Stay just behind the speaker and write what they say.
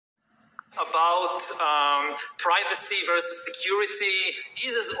about privacy versus security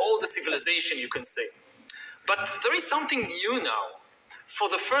is as old as civilization, you can say. But there is something new now. For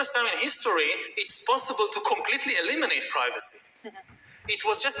the first time in history, it's possible to completely eliminate privacy. It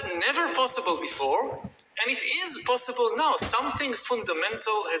was just never possible before, and it is possible now. Something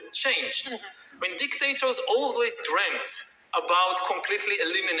fundamental has changed. When dictators always dreamt about completely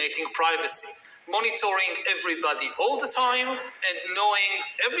eliminating privacy, monitoring everybody all the time and knowing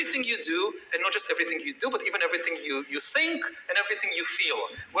everything you do, and not just everything you do, but even everything you think and everything you feel.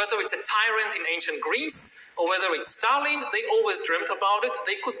 Whether it's a tyrant in ancient Greece or whether it's Stalin, they always dreamt about it.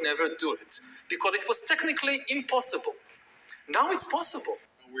 They could never do it because it was technically impossible. Now it's possible.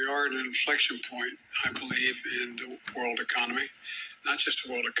 We are at an inflection point, I believe, in the world economy. Not just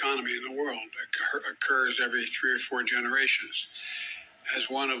the world economy, in the world. It occurs every 3 or 4 generations. As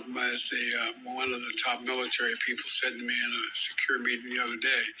one of the top military people said to me in a secure meeting the other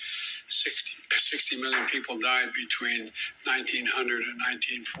day, 60 million people died between 1900 and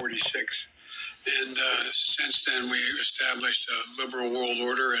 1946. And since then, we established a liberal world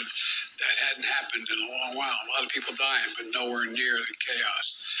order, and that hadn't happened in a long while. A lot of people dying, but nowhere near the chaos.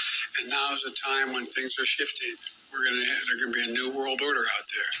 And now is the time when things are shifting. There's going to be a new world order out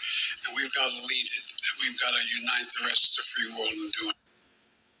there, and we've got to lead it. And we've got to unite the rest of the free world in doing it.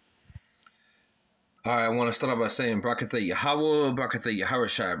 All right, I want to start off by saying, Brakatha Yahweh, Brakatha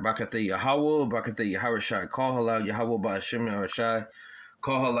Yahawashi, Brakatha Yahweh, Brakatha Yahawashi, Call Halal Yahweh by Hashem Yahawashi,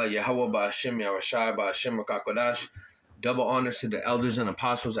 Call Halal Yahweh by Hashem Yahawashi, by Hashem Rakakodash. Double honors to the elders and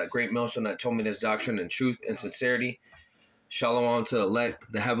apostles at Great Millstone that told me this doctrine in truth and sincerity. Shalom to the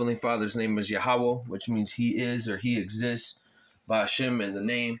elect. The Heavenly Father's name is Yahweh, which means He is or He exists, by Hashem in the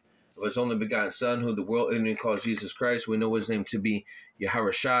name of His only begotten Son, who the world ignorantly calls Jesus Christ. We know His name to be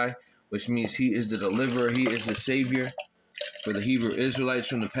Yahawashi, which means He is the deliverer, He is the Savior for the Hebrew Israelites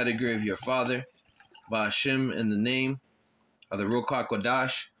from the pedigree of your father, by Hashem in the name of the Ruach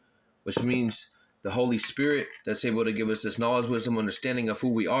HaKodesh, which means the Holy Spirit that's able to give us this knowledge, wisdom, understanding of who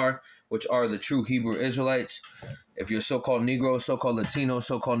we are, which are the true Hebrew Israelites. If you're so-called Negro, so-called Latino,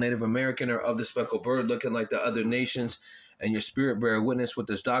 so-called Native American, or of the speckled bird looking like the other nations, and your spirit bear witness with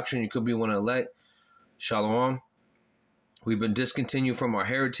this doctrine, you could be one of the elect. Shalom. We've been discontinued from our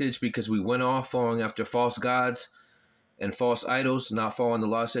heritage because we went off following after false gods and false idols, not following the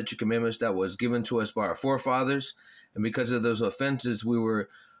law, statute, commandments that was given to us by our forefathers. And because of those offenses, we were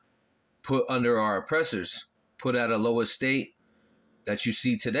put under our oppressors, put at a lower state that you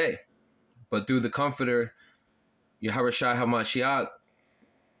see today. But through the Comforter, Yahawashi HaMashiach,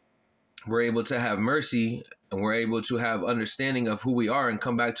 we're able to have mercy and we're able to have understanding of who we are and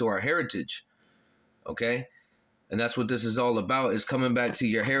come back to our heritage. Okay? And that's what this is all about, is coming back to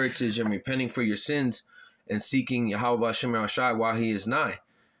your heritage and repenting for your sins and seeking Yahweh Hashem Yahawashi while He is nigh.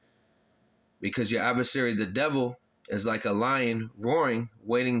 Because your adversary, the devil, is like a lion roaring,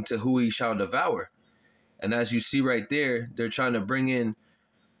 waiting to who he shall devour. And as you see right there, they're trying to bring in,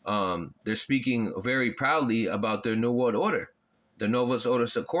 they're speaking very proudly about their New World Order, the Novus Ordo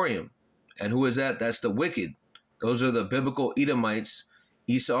Seclorum. And who is that? That's the wicked. Those are the biblical Edomites,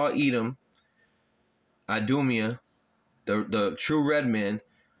 Esau, Edom, Idumea, the true red man,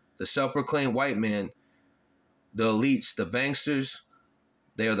 the self-proclaimed white man, the elites, the banksters.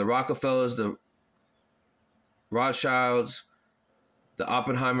 They are the Rockefellers, the Rothschilds, the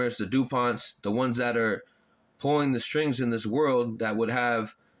Oppenheimers, the DuPonts, the ones that are pulling the strings in this world that would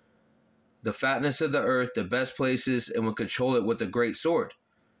have the fatness of the earth, the best places, and would control it with a great sword.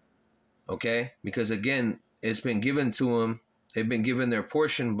 Okay? Because again, it's been given to them. They've been given their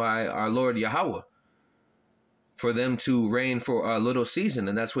portion by our Lord Yahweh for them to reign for a little season.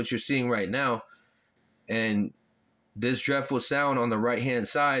 And that's what you're seeing right now. And this dreadful sound on the right-hand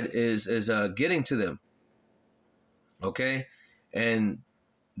side is getting to them. Okay? And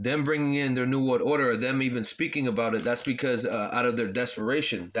them bringing in their New World Order, or them even speaking about it, that's because out of their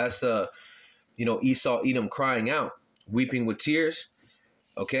desperation. That's, Esau, Edom crying out, weeping with tears.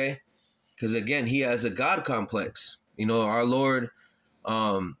 Okay? Because again, he has a God complex. Our Lord,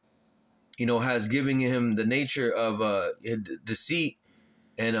 has given him the nature of deceit,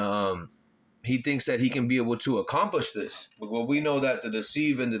 and he thinks that he can be able to accomplish this. But we know that the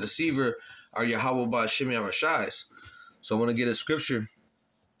deceive and the deceiver are Yahweh by Hashem Yahawashi. So I want to get a scripture.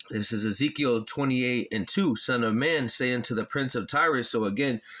 This is Ezekiel 28:2. Son of man, say unto the prince of Tyrus. So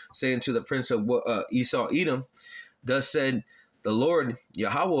again, say unto the prince of Esau, Edom, thus said the Lord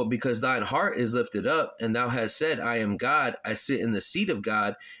Yahweh, because thine heart is lifted up, and thou hast said, I am God, I sit in the seat of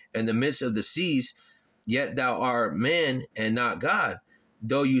God, in the midst of the seas, yet thou art man and not God,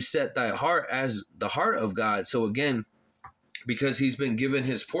 though you set thy heart as the heart of God. So again, because he's been given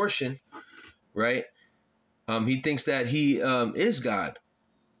his portion, right? He thinks that he is God,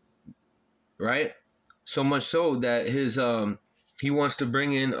 right? So much so that he wants to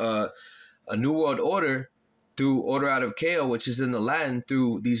bring in a new world order through order out of chaos, which is in the Latin,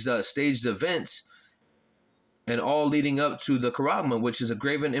 through these staged events, and all leading up to the charagma, which is a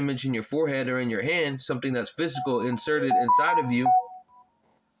graven image in your forehead or in your hand, something that's physical inserted inside of you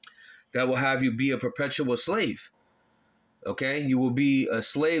that will have you be a perpetual slave. Okay, you will be a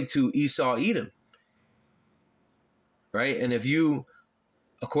slave to Esau, Edom, right? And if you,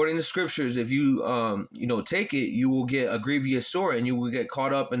 according to scriptures, if you take it, you will get a grievous sore, and you will get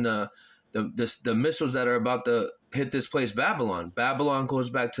caught up in the missiles that are about to hit this place, Babylon. Babylon goes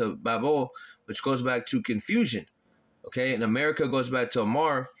back to Babel, which goes back to confusion. Okay, and America goes back to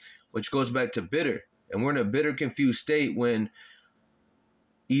Amar, which goes back to bitter. And we're in a bitter, confused state when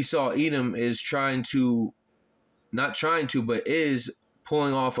Esau, Edom is but is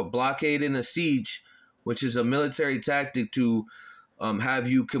pulling off a blockade and a siege, which is a military tactic to have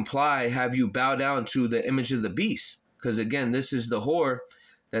you comply, have you bow down to the image of the beast. Because again, this is the whore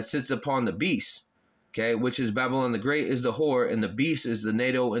that sits upon the beast, okay, which is Babylon the Great is the whore, and the beast is the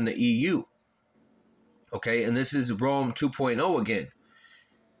NATO and the EU. Okay, and this is Rome 2.0 again.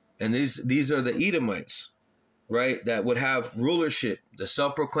 And these are the Edomites, right, that would have rulership, the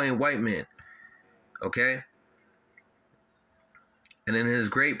self-proclaimed white man. Okay? And in his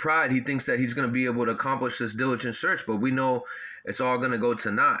great pride, he thinks that he's going to be able to accomplish this diligent search, but we know it's all going to go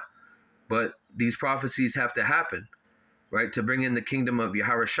to naught. But these prophecies have to happen, right, to bring in the kingdom of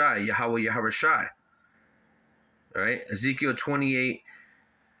Yahweh Shai. All right? Ezekiel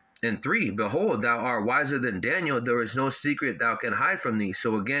 28:3, behold, thou art wiser than Daniel. There is no secret thou can hide from thee.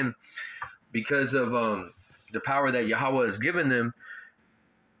 So again, because of the power that Yahweh has given them,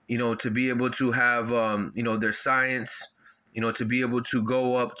 to be able to have, their science, to be able to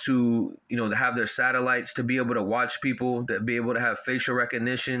go up to, to have their satellites, to be able to watch people, to be able to have facial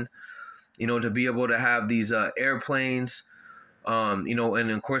recognition, to be able to have these airplanes, and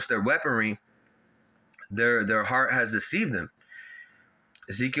of course their weaponry, their heart has deceived them.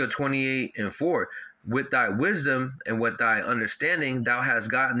 Ezekiel 28:4, with thy wisdom and with thy understanding, thou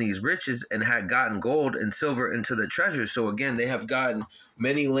hast gotten these riches and had gotten gold and silver into the treasure. So again, they have gotten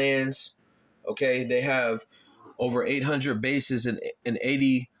many lands. Okay, they have over 800 bases in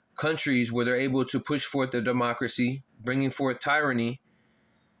 80 countries where they're able to push forth their democracy, bringing forth tyranny.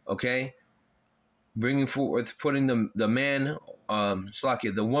 Okay, bringing forth, putting the man,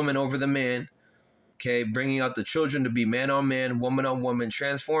 the woman over the man. Okay, bringing out the children to be man on man, woman on woman,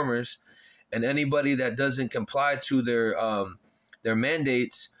 transformers, and anybody that doesn't comply to their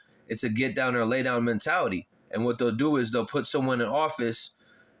mandates, it's a get down or lay down mentality. And what they'll do is they'll put someone in office,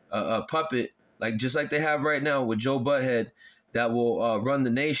 a puppet, just like they have right now with Joe Butthead, that will run the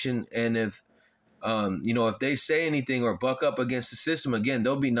nation. And if if they say anything or buck up against the system again,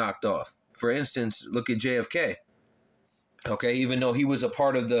 they'll be knocked off. For instance, look at JFK. Okay, even though he was a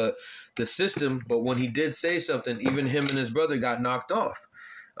part of the system, but when he did say something, even him and his brother got knocked off.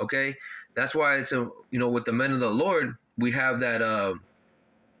 Okay, that's why it's with the men of the Lord, we have that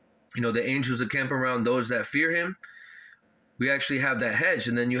the angels that camp around those that fear him. We actually have that hedge,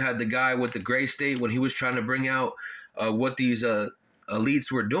 and then you had the guy with the gray state when he was trying to bring out what these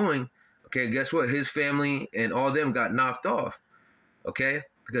elites were doing. Okay, guess what? His family and all them got knocked off. Okay,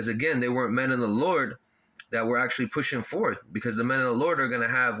 because again, they weren't men of the Lord that were actually pushing forth, because the men of the Lord are going to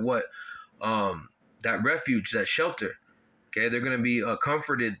have that refuge, that shelter. Okay, they're going to be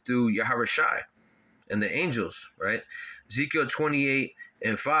comforted through Yahweh Shai and the angels, right? Ezekiel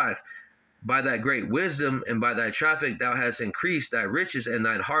 28:5, by thy great wisdom and by thy traffic thou hast increased thy riches, and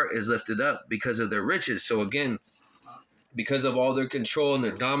thine heart is lifted up because of their riches. So again, because of all their control and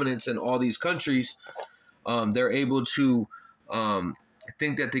their dominance in all these countries, they're able to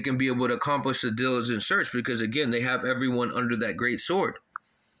think that they can be able to accomplish the diligent search, because again, they have everyone under that great sword.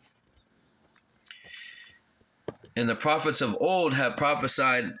 And the prophets of old have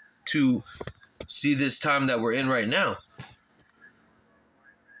prophesied to see this time that we're in right now.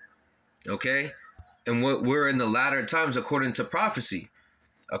 Okay? And we're in the latter times according to prophecy,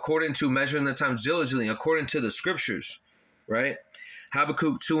 according to measuring the times diligently, according to the scriptures, right?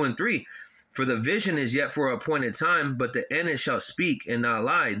 Habakkuk 2:3. For the vision is yet for an appointed time, but the end it shall speak and not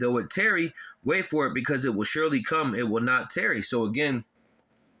lie. Though it tarry, wait for it, because it will surely come, it will not tarry. So again,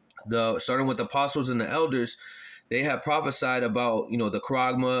 starting with the apostles and the elders, they have prophesied about, the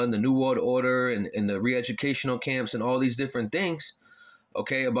charagma and the New World Order and the re-educational camps and all these different things,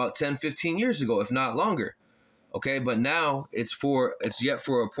 okay, about 10, 15 years ago, if not longer. Okay, but now it's yet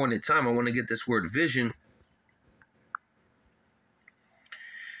for an appointed time. I want to get this word vision,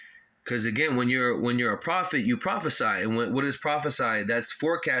 Because again, when you're a prophet, you prophesy, and what is prophesy? That's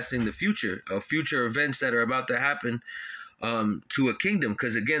forecasting the future of future events that are about to happen to a kingdom.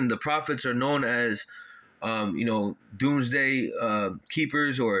 Because again, the prophets are known as doomsday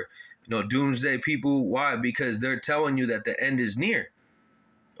keepers, or doomsday people. Why? Because they're telling you that the end is near.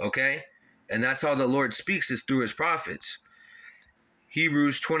 Okay, and that's how the Lord speaks, is through his prophets.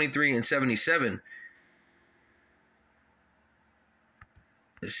 Hebrews 23:77.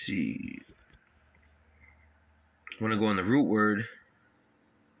 Let's see. I want to go on the root word.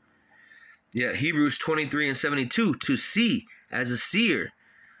 Yeah, Hebrews 23:72. To see as a seer,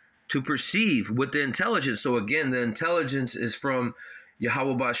 to perceive with the intelligence. So again, the intelligence is from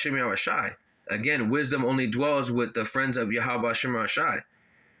Yahweh Ba'Shem Yahushai. Again, wisdom only dwells with the friends of Yahweh Ba'Shem Yahushai,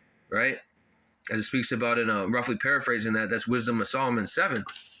 right? As it speaks about in roughly paraphrasing that's wisdom of Solomon 7.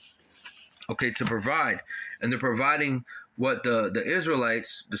 Okay, to provide. And they're providing what the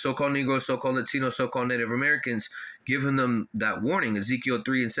Israelites, the so-called Negroes, so-called Latinos, so-called Native Americans, giving them that warning, Ezekiel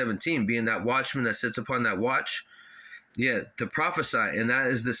 3:17, being that watchman that sits upon that watch, to prophesy. And that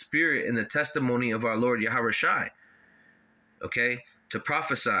is the spirit and the testimony of our Lord Yahushai. Okay, to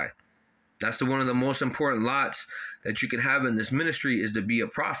prophesy. That's one of the most important lots that you can have in this ministry, is to be a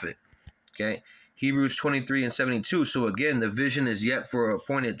prophet. Okay, Hebrews 23:72. So again, the vision is yet for an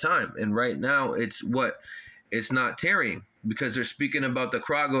appointed time. And right now, it's what? It's not tarrying, because they're speaking about the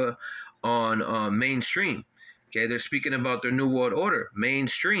Kraga on mainstream. Okay, they're speaking about their New World Order,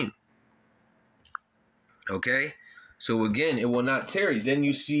 mainstream. Okay, so again, it will not tarry. Then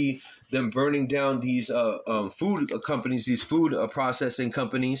you see them burning down these food companies, these food processing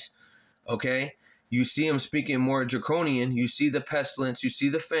companies. Okay, you see them speaking more draconian. You see the pestilence. You see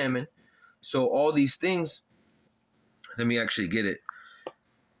the famine. So all these things, let me actually get it,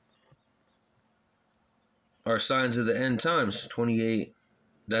 are signs of the end times, 28,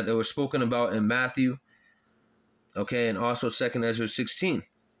 that they were spoken about in Matthew, okay, and also 2 Ezra 16.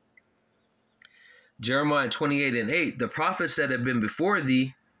 Jeremiah 28:8, the prophets that have been before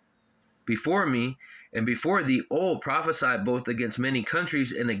me, and before thee, old prophesied both against many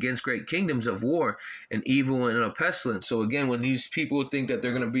countries and against great kingdoms of war and evil and a pestilence. So again, when these people think that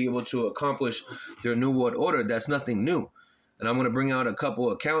they're going to be able to accomplish their New World Order, that's nothing new. And I'm going to bring out a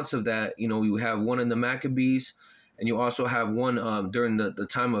couple accounts of that. You have one in the Maccabees, and you also have one during the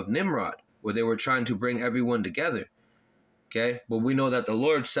time of Nimrod, where they were trying to bring everyone together. Okay, but we know that the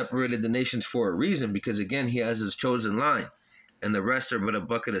Lord separated the nations for a reason, because again, he has his chosen line, and the rest are but a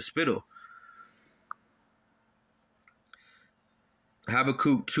bucket of spittle.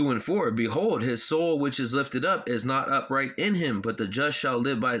 Habakkuk 2:4, behold, his soul which is lifted up is not upright in him, but the just shall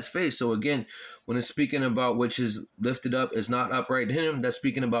live by his faith. So again, when it's speaking about which is lifted up is not upright in him, that's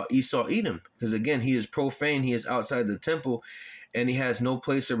speaking about Esau Edom. Because again, he is profane, he is outside the temple, and he has no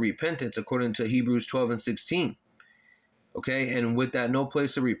place of repentance, according to Hebrews 12:16. Okay, and with that no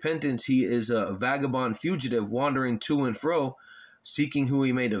place of repentance, he is a vagabond fugitive wandering to and fro, seeking who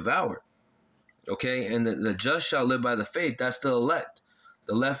he may devour. Okay, and the just shall live by the faith. That's the elect.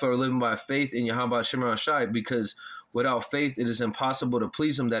 The left are living by faith in Yahweh Shema Shai, because without faith it is impossible to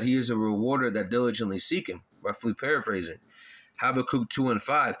please him, that he is a rewarder that diligently seek him. Roughly paraphrasing. Habakkuk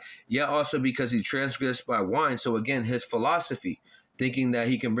 2:5. Yet also because he transgressed by wine. So again, his philosophy, thinking that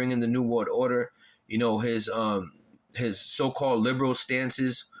he can bring in the New World Order, his so-called liberal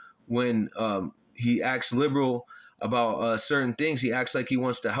stances, when he acts liberal about certain things, he acts like he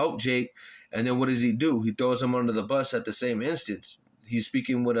wants to help Jake. And then what does he do? He throws him under the bus at the same instance. He's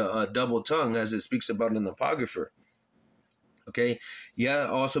speaking with a double tongue, as it speaks about in the Apocrypha. Okay. Yeah.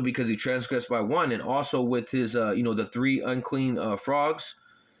 Also because he transgressed by one, and also with his, the three unclean frogs.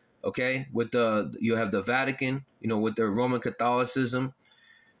 Okay. With you have the Vatican, with their Roman Catholicism.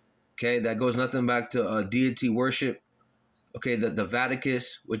 Okay. That goes nothing back to deity worship. Okay. The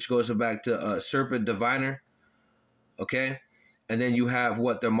Vaticus, which goes back to serpent diviner. Okay. And then you have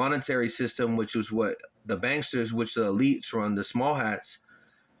their monetary system, which was the banksters, which the elites run, the small hats.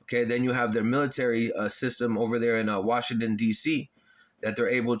 Okay, then you have their military system over there in Washington, D.C., that they're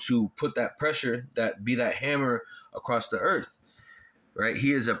able to put that pressure, that hammer across the earth. Right?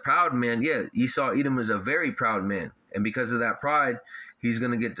 He is a proud man. Yeah, Esau Edom is a very proud man. And because of that pride, he's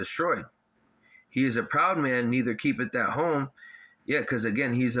going to get destroyed. He is a proud man, neither keepeth at home. Yeah, because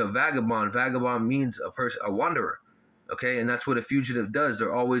again, he's a vagabond. Vagabond means a wanderer. Okay, and that's what a fugitive does.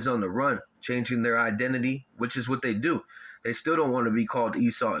 They're always on the run, changing their identity, which is what they do. They still don't want to be called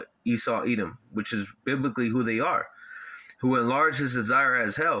Esau Edom, which is biblically who they are, who enlarge his desire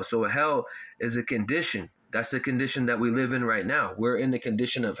as hell. So hell is a condition. That's the condition that we live in right now. We're in the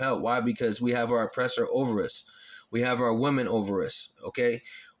condition of hell. Why? Because we have our oppressor over us. We have our women over us. Okay,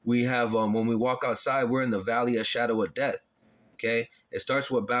 we have when we walk outside, we're in the valley of shadow of death. Okay, it starts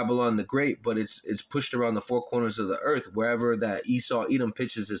with Babylon the Great, but it's pushed around the four corners of the earth, wherever that Esau Edom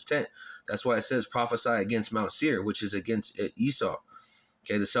pitches his tent. That's why it says prophesy against Mount Seir, which is against Esau.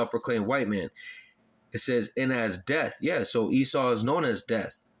 Okay, the self-proclaimed white man. It says, and as death. Yeah, so Esau is known as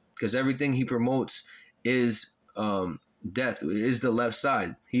death because everything he promotes is death, is the left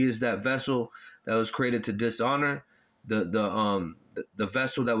side. He is that vessel that was created to dishonor, the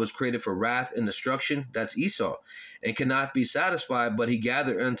vessel that was created for wrath and destruction. That's Esau, and cannot be satisfied, but he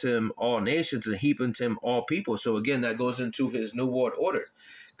gathered unto him all nations and heaped unto him all people. So again, that goes into his New World Order,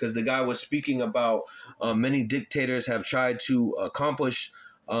 because the guy was speaking about many dictators have tried to accomplish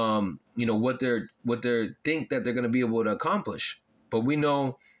what they think that they're going to be able to accomplish, but we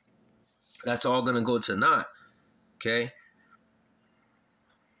know that's all going to go to naught. Okay,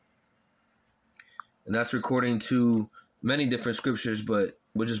 and that's according to many different scriptures, but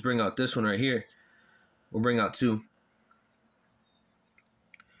we'll just bring out this one right here. We'll bring out two.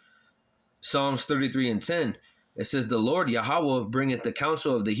 Psalms 33:10. It says, the Lord Yahweh bringeth the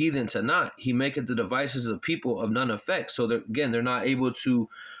counsel of the heathen to naught. He maketh the devices of people of none effect. So they're not able to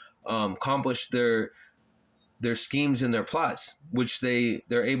accomplish their schemes and their plots, which they're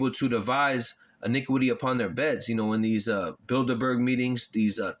able to devise iniquity upon their beds. In these Bilderberg meetings,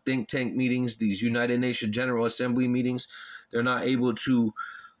 these think tank meetings, these United Nations General Assembly meetings, they're not able to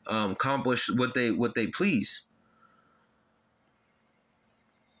accomplish what they please.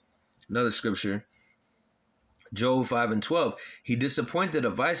 Another scripture, Job 5:12. He disappointed the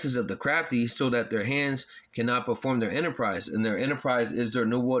devices of the crafty, so that their hands cannot perform their enterprise, and their enterprise is their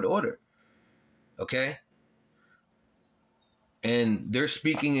New World Order. Okay? And they're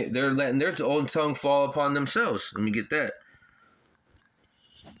letting their own tongue fall upon themselves. Let me get that.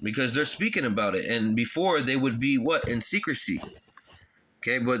 Because they're speaking about it. And before, they would be what? In secrecy.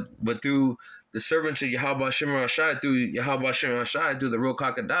 Okay, but through the servants of Yahweh Hashem Rashai, through Yahweh Hashem Rashai, through the Ruach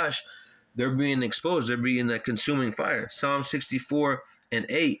HaKodesh, they're being exposed. They're being that consuming fire. Psalm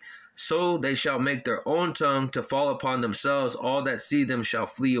 64:8. So they shall make their own tongue to fall upon themselves. All that see them shall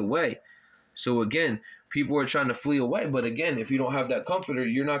flee away. So again, people are trying to flee away, but again, if you don't have that comforter,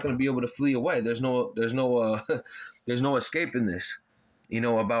 you're not going to be able to flee away. There's no there's no escape in this,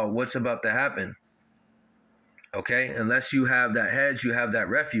 about what's about to happen. Okay, unless you have that hedge, you have that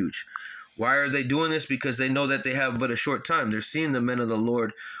refuge. Why are they doing this? Because they know that they have but a short time. They're seeing the men of the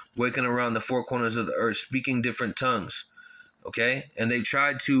Lord waking around the four corners of the earth, speaking different tongues. Okay, and they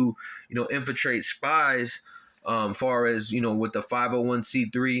tried to, infiltrate spies, far as with the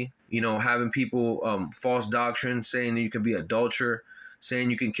 501c3, having people false doctrine, saying that you can be adulterer, saying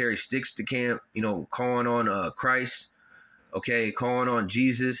you can carry sticks to camp, calling on Christ, okay, calling on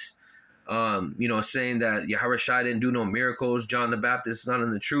Jesus. Saying that Yahushua didn't do no miracles, John the Baptist is not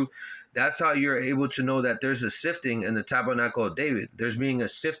in the truth. That's how you're able to know that there's a sifting in the tabernacle of David. There's being a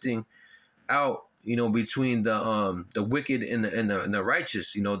sifting out, between the wicked and the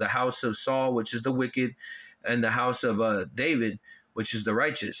righteous. The house of Saul, which is the wicked, and the house of David, which is the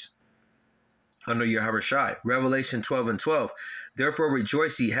righteous, under Yahushua. Revelation 12:12. Therefore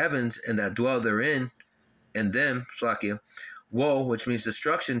rejoice, ye heavens, and that dwell therein, and them, Slakia. Woe, which means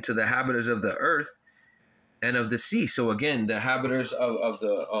destruction, to the habitants of the earth and of the sea. So again, the habitants of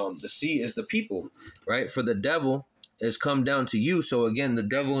the sea is the people, right? For the devil is come down to you. So again, the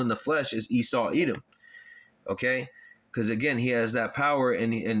devil in the flesh is Esau Edom, okay? Because again, he has that power,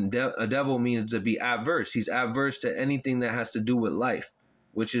 and a devil means to be adverse. He's adverse to anything that has to do with life,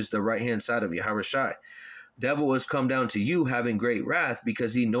 which is the right-hand side of Yahushua. Devil has come down to you having great wrath,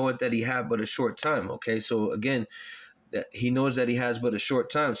 because he knoweth that he had but a short time, okay? So again, that he knows that he has but a short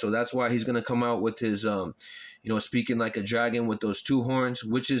time. So that's why he's going to come out with his, speaking like a dragon with those two horns,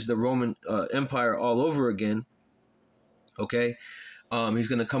 which is the Roman Empire all over again. Okay. He's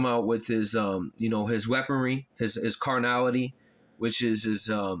going to come out with his, his weaponry, his carnality, which is his,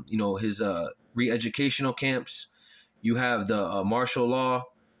 his re-educational camps. You have the martial law.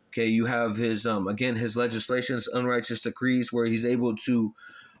 Okay. You have his, again, his legislations, unrighteous decrees, where he's able to,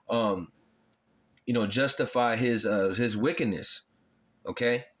 justify his wickedness.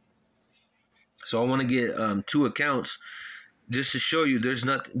 Okay. So I want to get two accounts just to show you this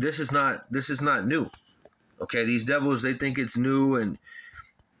is not new. Okay. These devils, they think it's new. And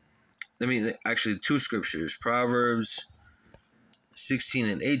actually two scriptures, Proverbs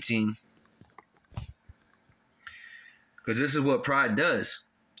 16:18, because this is what pride does.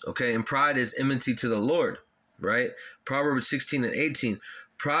 Okay. And pride is enmity to the Lord, right? Proverbs 16:18.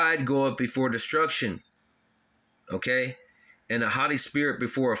 Pride goeth before destruction, okay, and a haughty spirit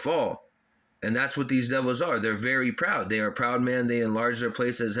before a fall. And that's what these devils are. They're very proud. They are a proud man. They enlarge their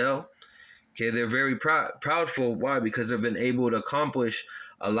place as hell. Okay, they're very proudful. Why? Because they've been able to accomplish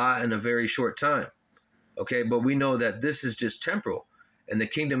a lot in a very short time. Okay, but we know that this is just temporal, and the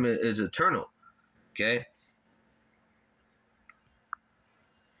kingdom is eternal. Okay.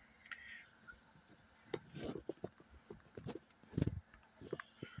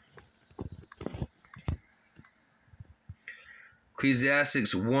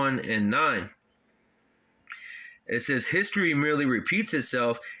 Ecclesiastes 1 and 9. It says, history merely repeats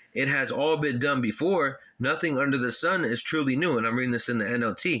itself. It has all been done before. Nothing under the sun is truly new. And I'm reading this in the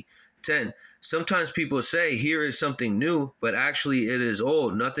NLT. 10. Sometimes people say, here is something new, but actually it is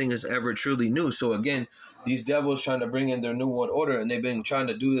old. Nothing is ever truly new. So again, these devils trying to bring in their new world order, and they've been trying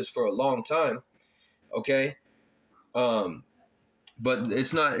to do this for a long time. Okay? But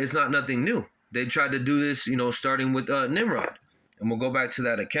it's not nothing new. They tried to do this, starting with Nimrod. And we'll go back to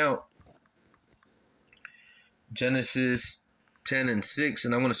that account. Genesis 10 and 6,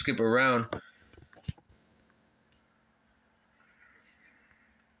 and I'm going to skip around.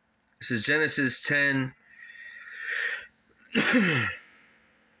 This is Genesis 10.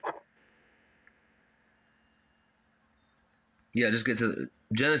 Just get to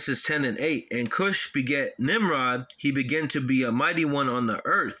Genesis 10 and 8. And Cush begat Nimrod. He began to be a mighty one on the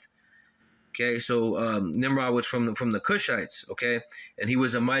earth. Okay, so Nimrod was from the Cushites, okay? And he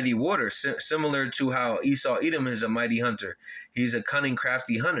was a mighty warrior, similar to how Esau Edom is a mighty hunter. He's a cunning,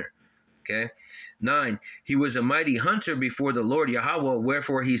 crafty hunter, okay? 9, he was a mighty hunter before the Lord Yahweh,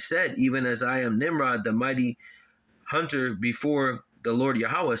 wherefore he said, even as I am Nimrod, the mighty hunter before the Lord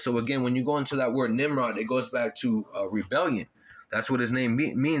Yahweh. So again, when you go into that word Nimrod, it goes back to rebellion. That's what his name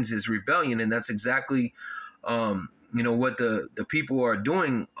means, is rebellion, and that's exactly what the people are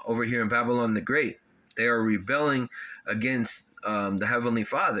doing over here in Babylon the Great. They are rebelling against the Heavenly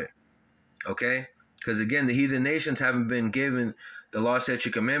Father. Okay? Because again, the heathen nations haven't been given the law,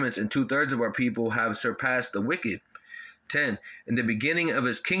 statute, commandments, and 2/3 of our people have surpassed the wicked. 10. In the beginning of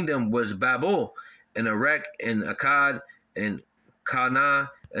his kingdom was Babel, and Erech, and Akkad, and Calneh,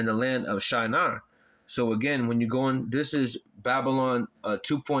 and the land of Shinar. So again, when you go in, this is Babylon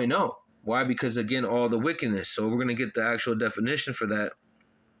 2.0. Why? Because again, all the wickedness. So we're going to get the actual definition for that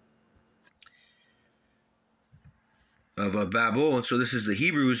of Babel. And so this is the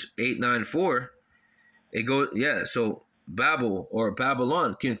Hebrews 8:9-4. It goes, so Babel or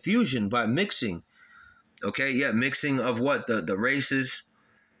Babylon, confusion by mixing. Okay, mixing of what? The races.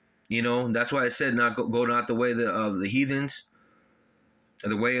 That's why I said go not the way of the heathens, or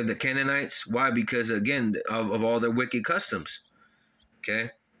the way of the Canaanites. Why? Because again, of all their wicked customs.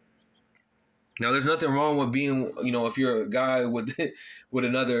 Okay. Now, there's nothing wrong with being, if you're a guy with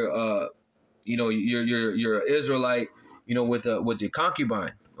another, you're an Israelite, with your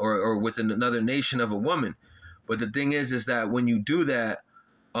concubine or with another nation of a woman. But the thing is that when you do that,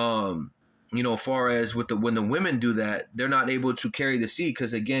 far as when the women do that, they're not able to carry the seed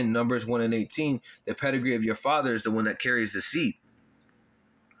because again, Numbers 1 and 18, the pedigree of your father is the one that carries the seed.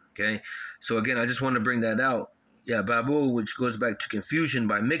 Okay, so again, I just want to bring that out. Babul, which goes back to confusion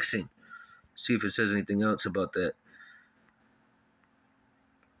by mixing. See if it says anything else about that.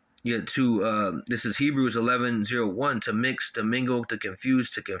 This is Hebrews 11:01, to mix, to mingle, to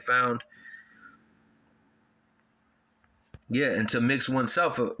confuse, to confound. And to mix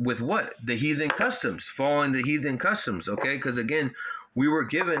oneself with what? The heathen customs, following the heathen customs, okay? Because again, we were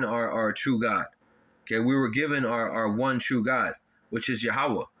given our true God. Okay, we were given our one true God, which is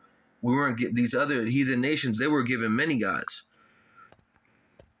Yahweh. We weren't these other heathen nations, they were given many gods.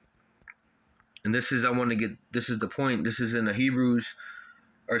 And this is the point. This is in the Hebrews,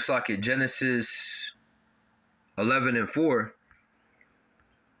 or it's like Genesis 11:4,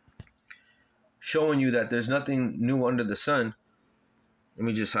 showing you that there's nothing new under the sun. Let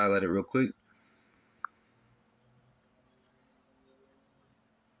me just highlight it real quick.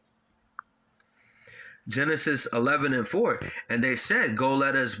 Genesis 11:4, and they said, go,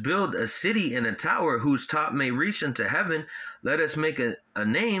 let us build a city and a tower whose top may reach into heaven. Let us make a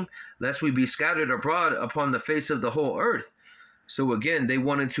name, lest we be scattered abroad upon the face of the whole earth. So again, they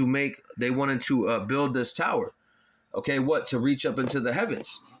wanted to build this tower. Okay, what? To reach up into the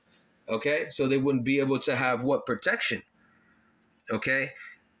heavens. Okay, so they wouldn't be able to have what? Protection. Okay,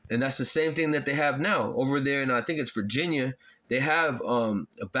 and that's the same thing that they have now over there in, I think it's Virginia. They have a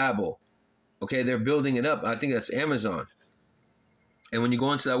Babel. Okay, they're building it up. I think that's Amazon. And when you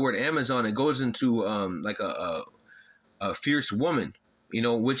go into that word Amazon, it goes into like a fierce woman,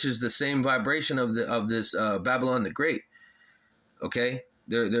 which is the same vibration of this Babylon the Great. Okay,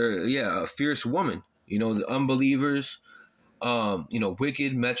 they're a fierce woman. The unbelievers,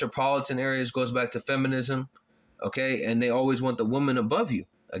 wicked metropolitan areas, goes back to feminism. Okay, and they always want the woman above you.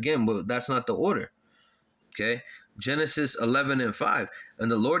 Again, but that's not the order. Okay, Genesis 11:5.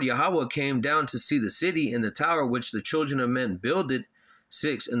 And the Lord Yahweh came down to see the city and the tower which the children of men builded.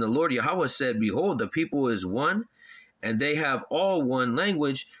 6. And the Lord Yahweh said, Behold, the people is one, and they have all one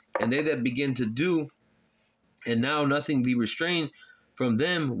language, and they that begin to do, and now nothing be restrained from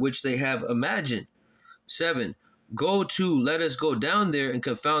them which they have imagined. 7. Go to, let us go down there and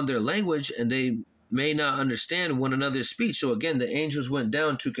confound their language, and they may not understand one another's speech. So again, the angels went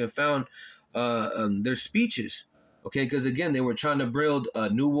down to confound their speeches. Okay, because again, they were trying to build a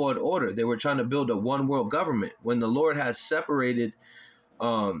new world order. They were trying to build a one world government when the Lord has separated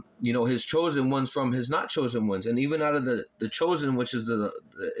his chosen ones from his not chosen ones. And even out of the chosen, which is the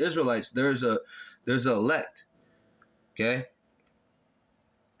Israelites, there's a elect. Okay.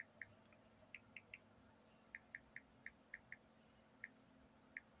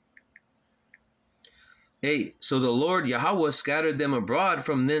 Eight. So the Lord Yahweh scattered them abroad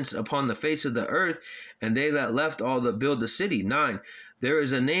from thence upon the face of the earth, and they that left all that build the city. 9. There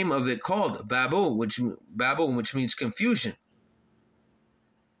is a name of it called Babel, which means confusion.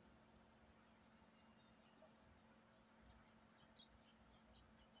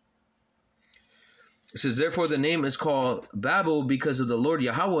 It says, therefore the name is called Babel, because of the Lord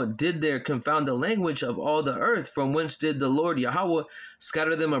Yahweh did there confound the language of all the earth, from whence did the Lord Yahweh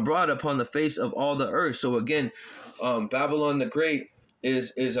scatter them abroad upon the face of all the earth. So again, Babylon the Great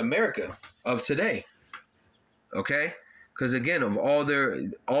is America of today. Okay, because again, of all their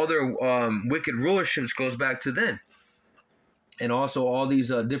wicked rulerships goes back to then, and also all these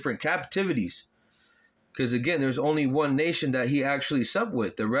different captivities. Because again, there's only one nation that he actually supped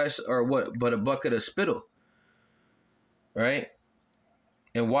with. The rest are what but a bucket of spittle. Right?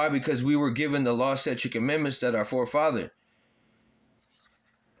 And why? Because we were given the law, statute, commandments that our forefather.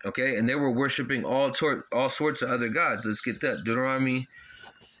 Okay, and they were worshiping all sorts of other gods. Let's get that. Deuteronomy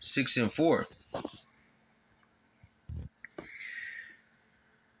 6:4.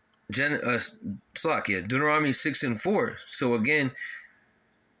 Deuteronomy 6:4. So again,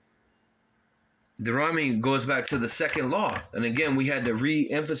 Deuteronomy goes back to the second law, and again we had to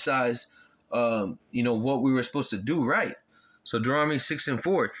re-emphasize, what we were supposed to do right. So Deuteronomy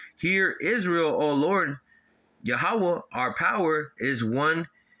 6:4. Hear Israel, O Lord Yahweh, our power is one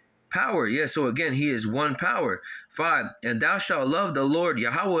power. Yeah. So again, He is one power. 5. And thou shalt love the Lord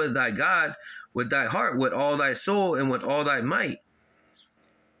Yahweh thy God with thy heart, with all thy soul, and with all thy might.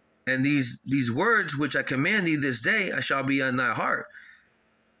 And these words which I command thee this day, I shall be on thy heart.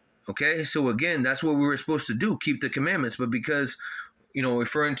 Okay, so again, that's what we were supposed to do, keep the commandments. But because,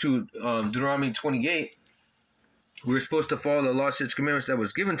 referring to Deuteronomy 28, we were supposed to follow the law, statutes, commandments that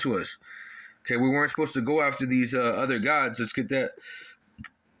was given to us. Okay, we weren't supposed to go after these other gods. Let's get that.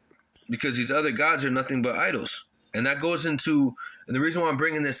 Because these other gods are nothing but idols. And that goes into, and the reason why I'm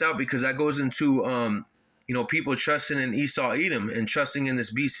bringing this out, because that goes into, people trusting in Esau, Edom, and trusting in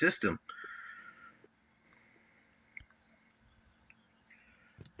this beast system.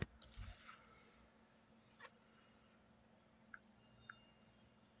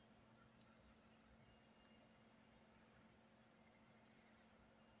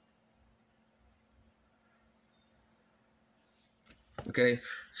 Okay,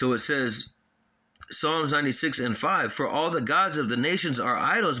 so it says, Psalms 96:5, for all the gods of the nations are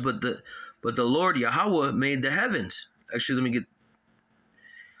idols, but the Lord Yahweh made the heavens. Actually, let me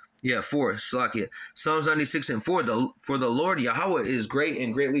get, 4, Slakia. Psalms 96:4, for the Lord Yahweh is great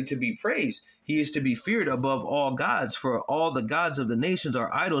and greatly to be praised. He is to be feared above all gods, for all the gods of the nations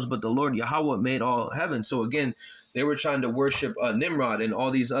are idols, but the Lord Yahweh made all heaven. So again, they were trying to worship Nimrod and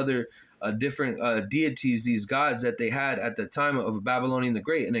all these other different deities, these gods that they had at the time of Babylonian the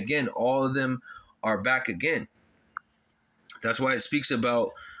Great. And again, all of them are back again. That's why it speaks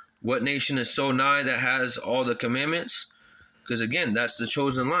about what nation is so nigh that has all the commandments. Because again, that's the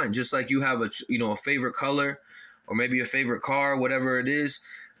chosen line. Just like you have a favorite color, or maybe a favorite car, whatever it is,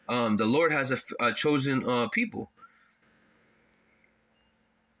 the Lord has a chosen people.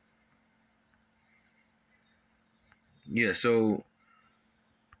 Yeah, so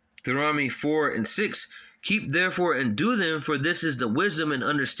Deuteronomy 4:6. Keep therefore and do them, for this is the wisdom and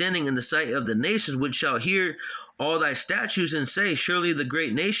understanding in the sight of the nations, which shall hear all thy statutes and say, surely the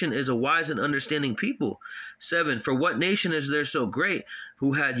great nation is a wise and understanding people. 7. For what nation is there so great,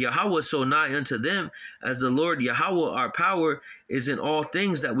 who had Yahweh so nigh unto them, as the Lord Yahweh our power is in all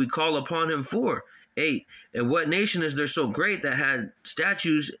things that we call upon him for? 8. And what nation is there so great, that had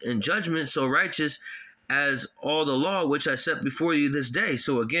statutes and judgments so righteous as all the law which I set before you this day?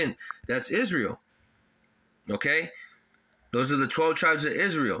 So again, that's Israel. Okay, Those are the 12 tribes of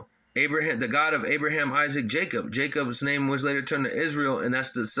Israel. Abraham, the God of Abraham, Isaac, Jacob. Jacob's name was later turned to Israel, and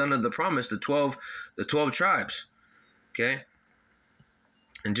that's the son of the promise, the 12 tribes. Okay?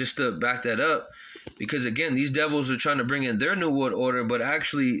 And just to back that up, because again, these devils are trying to bring in their new world order, but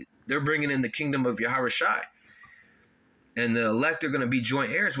actually they're bringing in the kingdom of Yahushua. And the elect are going to be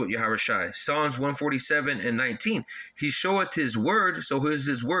joint heirs with Yahushua. Psalms 147:19. He showeth his word. So who is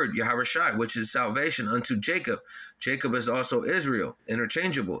his word? Yahushua, which is salvation unto Jacob. Jacob is also Israel,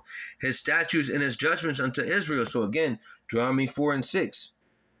 interchangeable. His statutes and his judgments unto Israel. So again, Deuteronomy 4:6.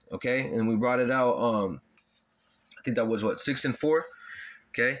 Okay, and we brought it out. I think that was what, 6 and 4.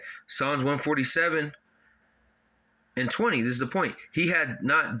 Okay, Psalms 147:20. This is the point. He had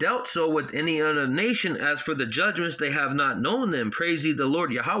not dealt so with any other nation. As for the judgments, they have not known them. Praise ye the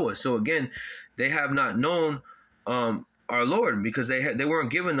Lord Yahweh. So again, they have not known our Lord, because they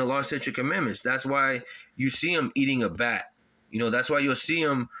weren't given the law, statutes, commandments. That's why you see them eating a bat. That's why you'll see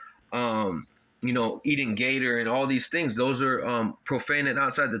them, eating gator and all these things. Those are profane and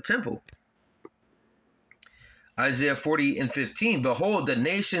outside the temple. Isaiah 40:15. Behold, the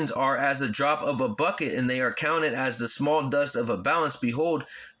nations are as a drop of a bucket, and they are counted as the small dust of a balance. Behold,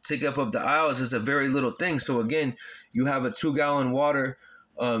 take up of the isles is a very little thing. So again, you have a 2-gallon water.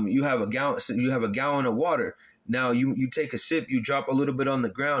 You have a gallon of water. Now you take a sip, you drop a little bit on the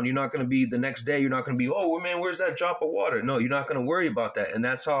ground. You're not going to be the next day. You're not going to be, oh man, where's that drop of water? No, you're not going to worry about that. And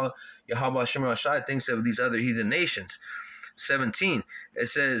that's how Yahweh Shem Shai thinks of these other heathen nations. 17, it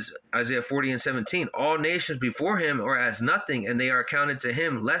says, Isaiah 40:17, all nations before him are as nothing, and they are counted to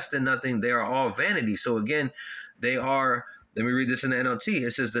him less than nothing. They are all vanity. So again, they are, let me read this in the NLT.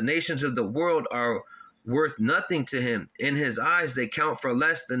 It says, the nations of the world are worth nothing to him. In his eyes, they count for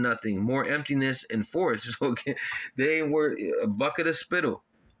less than nothing, more emptiness and force. So again, they ain't worth a bucket of spittle.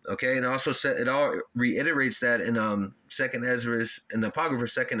 Okay, and also it all reiterates that in Second Ezra, in the Apocrypha,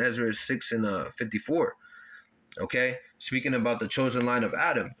 2 Ezra 6 and 54. Okay, speaking about the chosen line of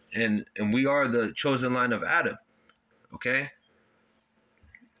Adam, and we are the chosen line of Adam. Okay,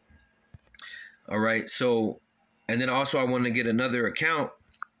 all right. So, and then also I want to get another account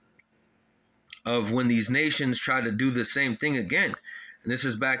of when these nations try to do the same thing again, and this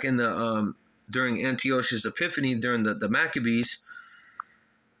is back in the during Antiochus Epiphany, during the Maccabees.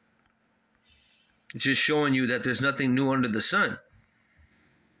 It's just showing you that there's nothing new under the sun.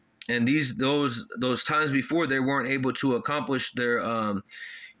 And those times before, they weren't able to accomplish their,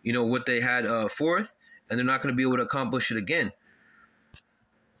 what they had forth, and they're not going to be able to accomplish it again,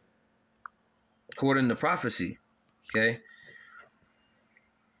 according to prophecy. Okay.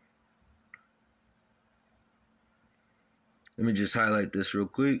 Let me just highlight this real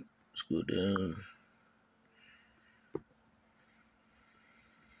quick. Let's go down.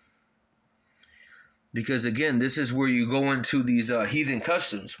 Because again, this is where you go into these heathen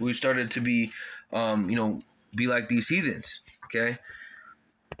customs. We started to be, be like these heathens. Okay.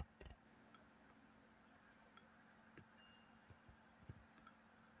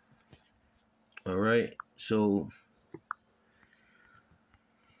 All right. So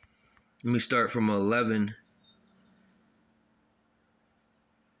let me start from 11.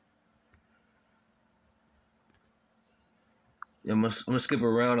 I'm gonna skip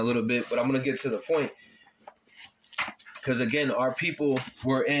around a little bit, but I'm gonna get to the point. Because again, our people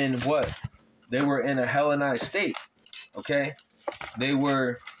were in what? They were in a Hellenized state. Okay, they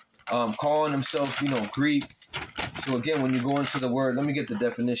were calling themselves, Greek. So again, when you go into the word, let me get the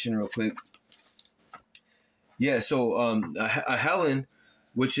definition real quick. Yeah, so a Hellen,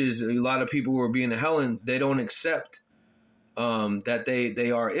 which is a lot of people who are being a Hellen, they don't accept that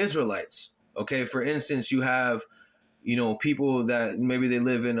they are Israelites. Okay, for instance, you have people that maybe they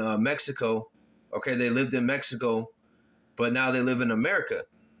live in Mexico. Okay, they lived in Mexico, but now they live in America.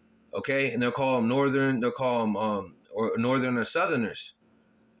 Okay, and they'll call them Northern. They'll call them or Northern or Southerners.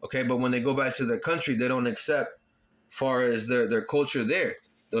 Okay, but when they go back to their country, they don't accept far as their culture there.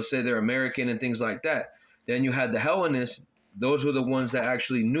 They'll say they're American and things like that. Then you had the Hellenists. Those were the ones that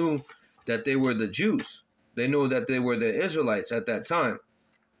actually knew that they were the Jews. They knew that they were the Israelites at that time.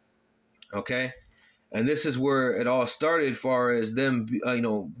 Okay, and this is where it all started, far as them,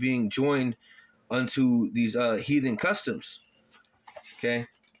 being joined unto these heathen customs. Okay,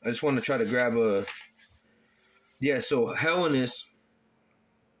 I just want to try to grab a. Yeah, so Hellenist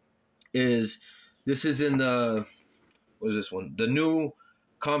is in the, what is this one? The New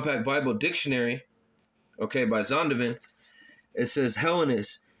Compact Bible Dictionary. Okay, by Zondervan. It says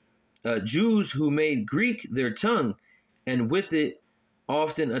Hellenists, Jews who made Greek their tongue, and with it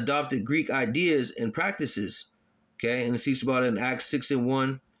often adopted Greek ideas and practices. Okay, and it speaks about it in Acts 6 and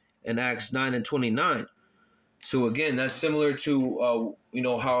 1 and Acts 9 and 29. So again, that's similar to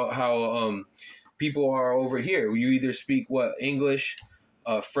how people are over here. You either speak English,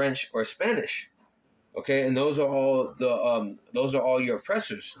 French, or Spanish. Okay, and those are all your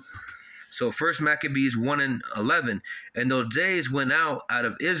oppressors. So First Maccabees 1:11, and those days went out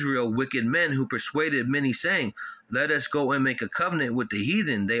of Israel wicked men who persuaded many, saying, "Let us go and make a covenant with the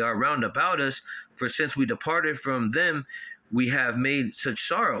heathen. They are round about us, for since we departed from them, we have made such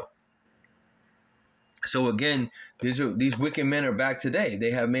sorrow." So again, these wicked men are back today.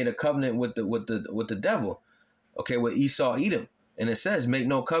 They have made a covenant with the devil. Okay, with Esau, Edom, and it says, "Make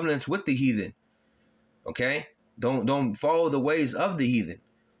no covenants with the heathen." Okay, don't follow the ways of the heathen.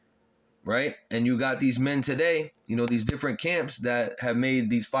 Right? And you got these men today, these different camps that have made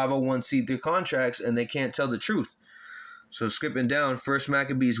these 501c3 contracts, and they can't tell the truth. So skipping down, First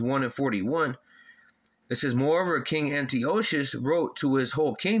Maccabees 1:41, it says, "Moreover, King Antiochus wrote to his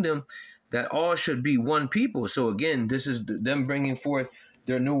whole kingdom that all should be one people." So again, this is them bringing forth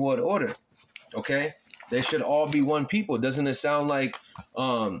their new world order. Okay, they should all be one people. Doesn't it sound like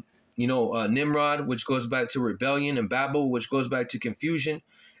Nimrod, which goes back to rebellion, and Babel, which goes back to confusion?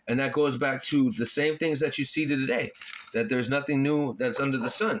 And that goes back to the same things that you see today, that there's nothing new that's under the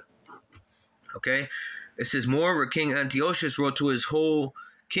sun. Okay? It says, "Moreover, King Antiochus wrote to his whole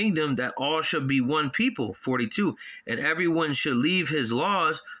kingdom that all should be one people," 42, "and everyone should leave his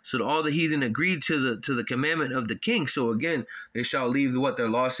laws, so that all the heathen agreed to the commandment of the king." So again, they shall leave the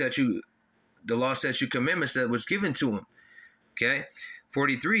law, statute, commandments that was given to them. Okay?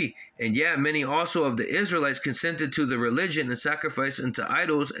 43, "And yet many also of the Israelites consented to the religion and sacrifice unto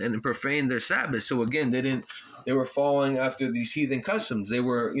idols and profaned their Sabbath." So again, they were following after these heathen customs. They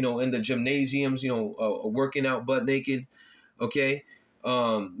were, in the gymnasiums, working out butt naked. Okay.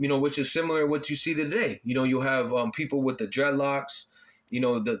 Which is similar to what you see today. You have people with the dreadlocks, the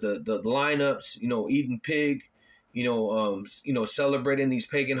lineups, eating pig, celebrating these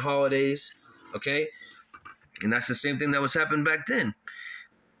pagan holidays. Okay. And that's the same thing that was happening back then.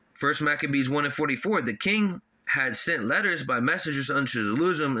 First Maccabees 1:44, "The king had sent letters by messengers unto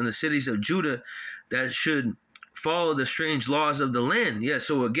Jerusalem and the cities of Judah that should follow the strange laws of the land." Yeah,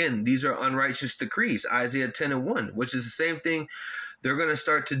 so again, these are unrighteous decrees. Isaiah 10:1, which is the same thing they're going to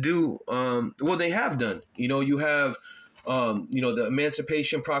start to do. They have done. You have, the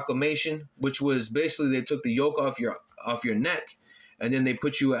Emancipation Proclamation, which was basically they took the yoke off your neck, and then they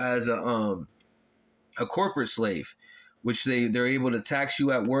put you as a corporate slave, which they're able to tax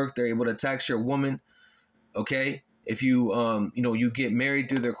you at work. They're able to tax your woman. Okay. If you, you get married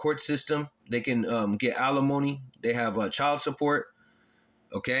through their court system, they can get alimony. They have child support.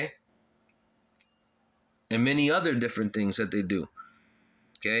 Okay. And many other different things that they do.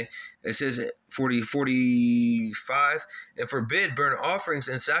 Okay. It says 45, "And forbid burnt offerings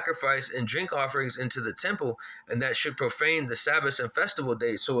and sacrifice and drink offerings into the temple, and that should profane the Sabbaths and festival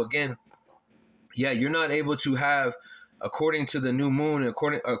days." So again, yeah, you're not able to have, according to the new moon,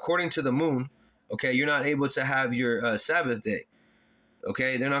 according to the moon, okay, you're not able to have your Sabbath day.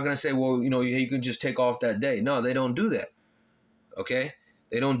 Okay, they're not going to say, well, you can just take off that day. No, they don't do that. Okay,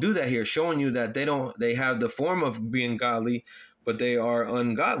 they don't do that here, showing you that they have the form of being godly, but they are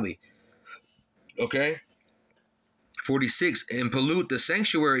ungodly. Okay. 46, "And pollute the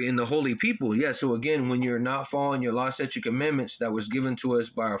sanctuary in the holy people." Yeah, so again, when you're not following your law, statute, commandments that was given to us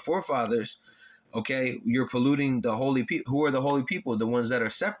by our forefathers, okay, you're polluting the holy people. Who are the holy people? The ones that are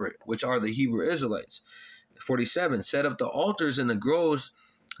separate, which are the Hebrew Israelites. 47, "Set up the altars and the groves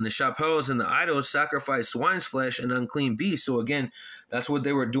and the chapels and the idols, sacrifice swine's flesh and unclean beasts." So again, that's what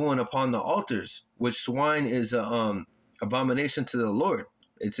they were doing upon the altars, which swine is a abomination to the Lord.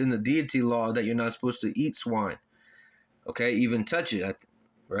 It's in the deity law that you're not supposed to eat swine. Okay, even touch it,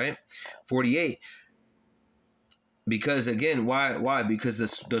 right? 48, because again, why? Because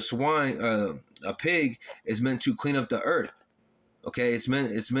the swine, a pig is meant to clean up the earth. Okay, it's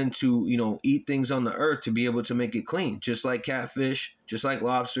meant to eat things on the earth to be able to make it clean, just like catfish, just like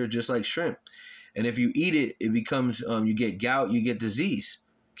lobster, just like shrimp. And if you eat it, it becomes you get gout, you get disease.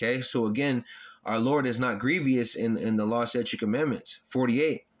 Okay, so again, our Lord is not grievous in the law, statute, commandments.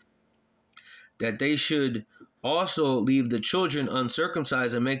 48, "That they should also leave the children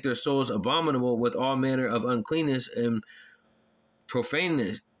uncircumcised and make their souls abominable with all manner of uncleanness and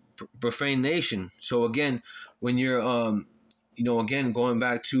profanation." So again, when you're again going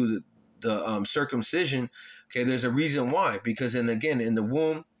back to the circumcision, okay, there's a reason why, because in the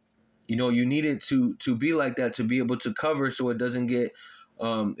womb, you need it to be like that, to be able to cover so it doesn't get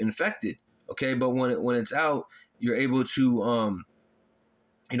infected. Okay, but when it's out, you're able to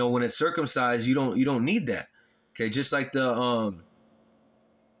when it's circumcised, you don't need that. Okay, just like the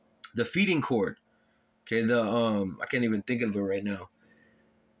feeding cord. Okay, I can't even think of it right now.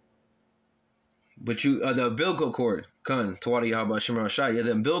 But the umbilical cord, Khan, Tawadi Haba Shemar Shai. Yeah,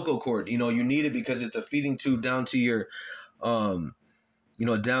 the umbilical cord, you need it because it's a feeding tube down to your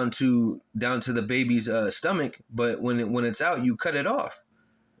down to the baby's stomach. But when it's out, you cut it off.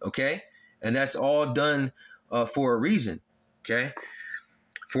 Okay, and that's all done for a reason. Okay,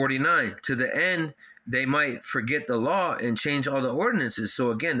 49, to the end they might forget the law and change all the ordinances.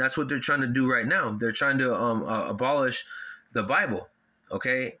 So again, that's what they're trying to do right now. They're trying to abolish the Bible.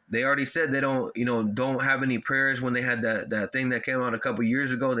 Okay, they already said they don't have any prayers. When they had that thing that came out a couple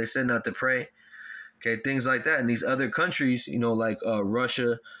years ago, they said not to pray. Okay, things like that. In these other countries, like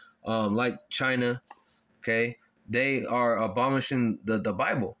Russia, like China, okay, they are abolishing the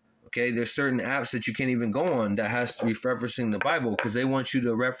Bible. Okay, there's certain apps that you can't even go on that has to be referencing the Bible because they want you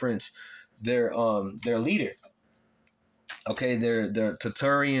to reference their leader. Okay, their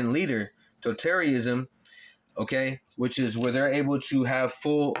totalitarian leader, totalitarianism. Okay, which is where they're able to have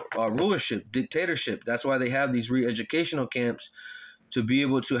full rulership, dictatorship. That's why they have these re-educational camps to be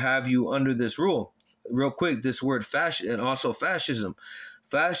able to have you under this rule. Real quick, this word fascism and also fascism.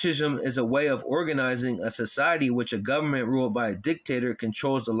 Fascism is a way of organizing a society which a government ruled by a dictator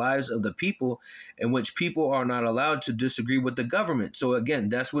controls the lives of the people, in which people are not allowed to disagree with the government. So again,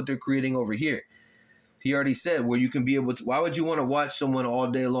 that's what they're creating over here. He already said where you can be able to. Why would you want to watch someone all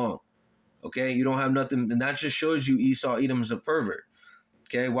day long? Okay, you don't have nothing, and that just shows you Esau Edom's a pervert.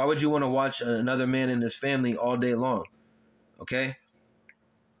 Okay, why would you want to watch another man and his family all day long? Okay,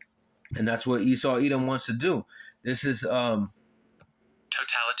 and that's what Esau Edom wants to do. This is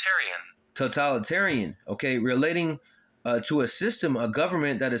totalitarian. Okay, relating to a system, a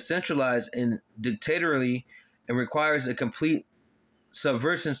government that is centralized and dictatorially and requires a complete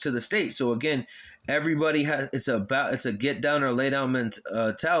subversions to the state. So again, everybody has it's a get down or lay down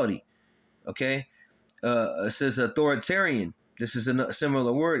mentality. Okay, it says authoritarian. This is a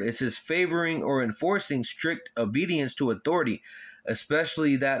similar word. It says favoring or enforcing strict obedience to authority,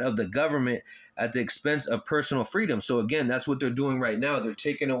 especially that of the government, at the expense of personal freedom. So again, that's what they're doing right now. They're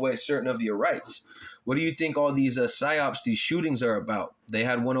taking away certain of your rights. What do you think all these psyops, these shootings are about? They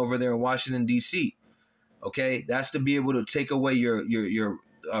had one over there in Washington, D.C. Okay, that's to be able to take away your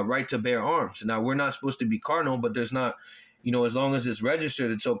right to bear arms. Now, we're not supposed to be carnal, but there's not, as long as it's registered,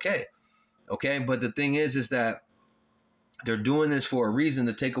 it's okay. Okay, but the thing is that they're doing this for a reason,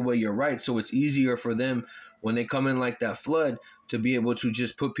 to take away your rights. So it's easier for them when they come in like that flood to be able to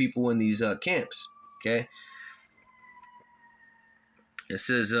just put people in these camps. Okay, it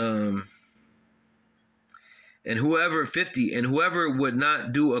says, and whoever would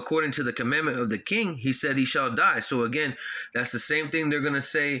not do according to the commandment of the king, he said he shall die. So again, that's the same thing they're going to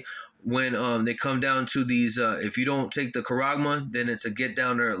say when they come down to these, if you don't take the charagma, then it's a get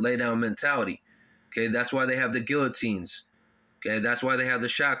down or lay down mentality. Okay, that's why they have the guillotines. Okay, that's why they have the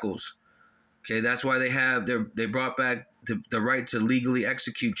shackles. Okay, that's why they brought back the right to legally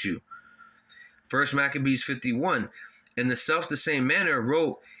execute you. First Maccabees 51, in the same manner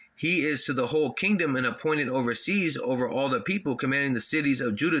wrote, he is to the whole kingdom and appointed overseas over all the people, commanding the cities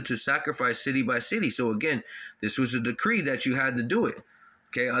of Judah to sacrifice city by city. So again, this was a decree that you had to do it.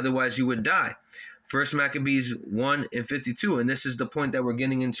 Okay, otherwise you would die. First Maccabees 1 and 52, and this is the point that we're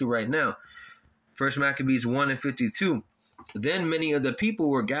getting into right now. First Maccabees 1 and 52. Then many of the people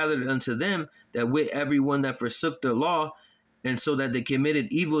were gathered unto them, that wit everyone that forsook their law, and so that they committed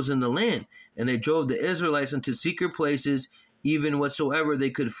evils in the land. And they drove the Israelites into secret places, even whatsoever they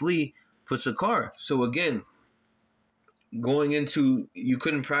could flee for succor. So again, going into, you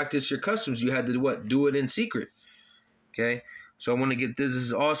couldn't practice your customs. You had to what? Do it in secret. Okay. So I want to get this. This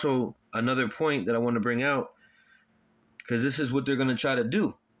is also another point that I want to bring out, because this is what they're going to try to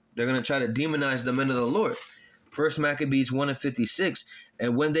do. They're going to try to demonize the men of the Lord. First Maccabees 1 and 56.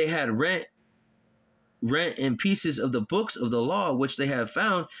 And when they had rent in pieces of the books of the law which they had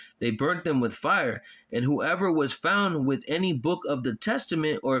found, they burnt them with fire. And whoever was found with any book of the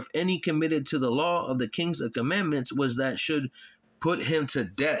testament, or if any committed to the law of the king's commandments, was that should put him to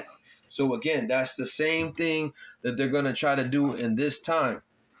death. So again, that's the same thing that they're going to try to do in this time.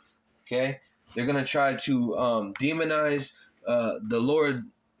 Okay, they're going to try to demonize the Lord.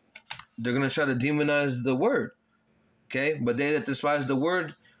 They're going to try to demonize the word. Okay, but they that despise the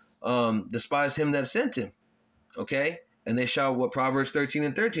word despise him that sent him. Okay, and they shall, what Proverbs 13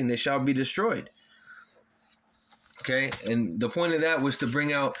 and 13, they shall be destroyed. Okay, and the point of that was to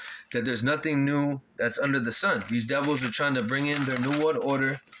bring out that there's nothing new that's under the sun. These devils are trying to bring in their new world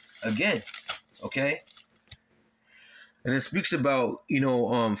order again. Okay, and it speaks about,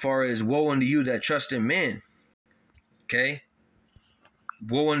 far as woe unto you that trust in man. Okay,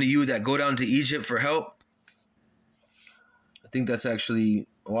 woe unto you that go down to Egypt for help. I think that's actually,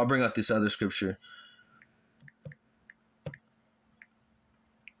 I'll bring out this other scripture.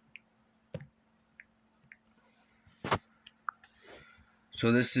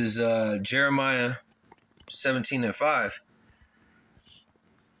 So this is Jeremiah 17:5.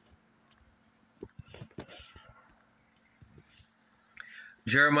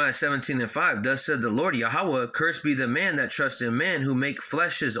 Jeremiah 17:5. Thus said the Lord Yahweh, cursed be the man that trusts in man, who make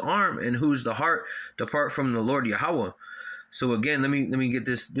flesh his arm, and whose the heart depart from the Lord Yahweh. So again, let me get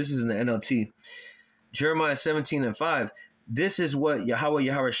this. This is in the NLT. Jeremiah 17:5. This is what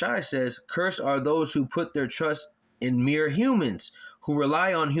Yahweh Shai says: cursed are those who put their trust in mere humans, who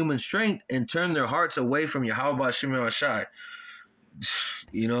rely on human strength and turn their hearts away from Yahweh Shai.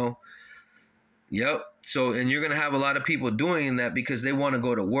 You know, yep. So, and you're gonna have a lot of people doing that because they want to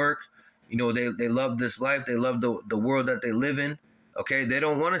go to work. You know, they love this life. They love the world that they live in. Okay, they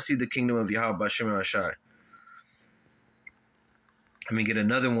don't want to see the kingdom of Yahweh Shai. Let me get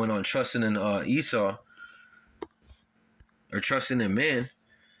another one on trusting in Esau, or trusting in man.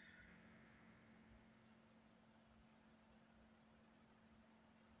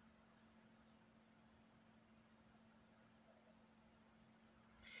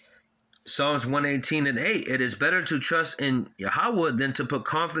 Psalms 118:8. It is better to trust in Yahweh than to put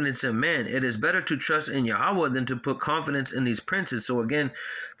confidence in man. It is better to trust in Yahweh than to put confidence in these princes. So again,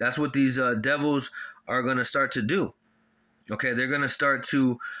 that's what these devils are going to start to do. Okay, they're going to start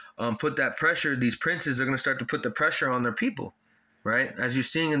to put that pressure. These princes are going to start to put the pressure on their people, right? As you're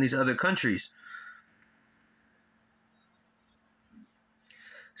seeing in these other countries.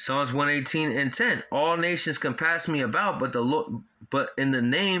 Psalms 118:10. All nations can pass me about, but in the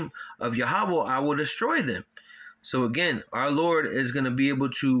name of Yahweh I will destroy them. So again, our Lord is going to be able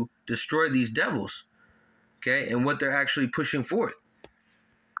to destroy these devils. Okay, and what they're actually pushing forth.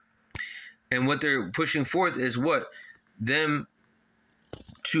 And what they're pushing forth is what? Them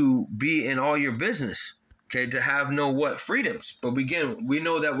to be in all your business. Okay, to have no what? Freedoms. But again, we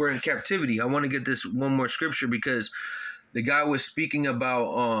know that we're in captivity. I want to get this one more scripture because the guy was speaking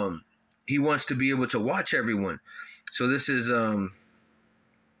about he wants to be able to watch everyone. So this is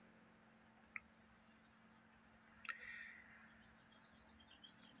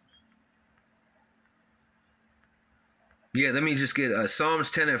let me just get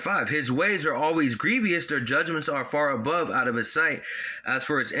Psalms 10:5. His ways are always grievous, their judgments are far above out of his sight. As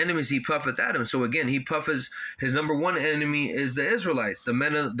for his enemies, he puffeth at him. So again, he puffers. His number one enemy is the Israelites, the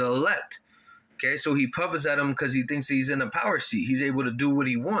men of the elect. Okay, so he puffers at him because he thinks he's in a power seat. He's able to do what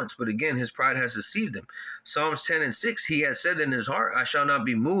he wants. But again, his pride has deceived him. Psalms 10:6, he has said in his heart, I shall not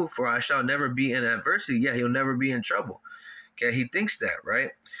be moved, for I shall never be in adversity. Yeah, he'll never be in trouble. Okay, he thinks that,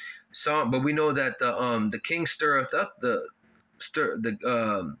 right? But we know that the king stirreth up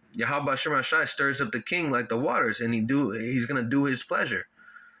Yahweh Shai stirs up the king like the waters, and he's going to do his pleasure.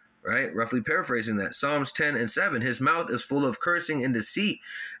 Right? Roughly paraphrasing that. Psalms 10:7. His mouth is full of cursing and deceit,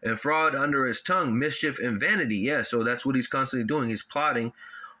 and fraud under his tongue, mischief and vanity. Yeah, so that's what he's constantly doing. He's plotting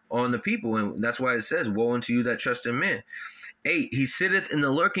on the people, and that's why it says, woe unto you that trust in man. 8. He sitteth in the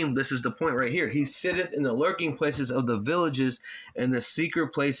lurking, this is the point right here. He sitteth in the lurking places of the villages, and the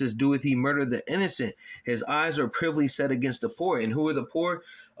secret places doeth he murder the innocent. His eyes are privily set against the poor. And who are the poor?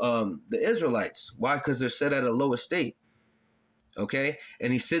 The Israelites. Why? Because they're set at a low estate. Okay,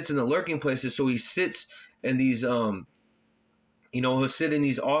 and he sits in the lurking places. So he sits in these, he'll sit in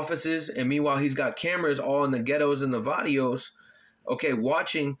these offices, and meanwhile he's got cameras all in the ghettos and the vadios. Okay,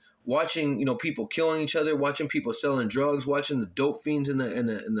 watching, people killing each other, watching people selling drugs, watching the dope fiends in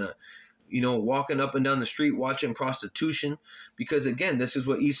the walking up and down the street, watching prostitution. Because again, this is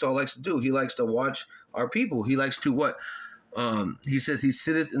what Esau likes to do. He likes to watch our people. He likes to what? He says he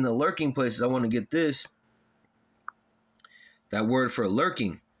sitteth in the lurking places. I want to get this. That word for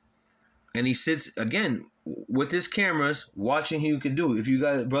lurking. And he sits, again, with his cameras, watching who you can do. If you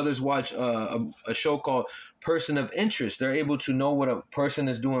guys, brothers, watch a show called Person of Interest, they're able to know what a person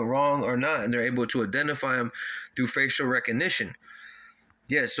is doing wrong or not, and they're able to identify them through facial recognition.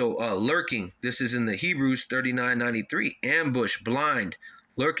 Yeah, so lurking, this is in the Hebrews 39:93. Ambush, blind,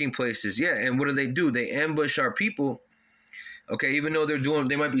 lurking places. Yeah, and what do? They ambush our people. Okay, even though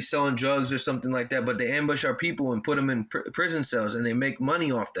they might be selling drugs or something like that, but they ambush our people and put them in prison cells, and they make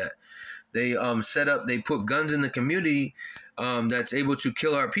money off that. They they put guns in the community that's able to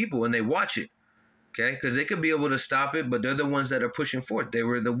kill our people, and they watch it. Okay, because they could be able to stop it, but they're the ones that are pushing forth. They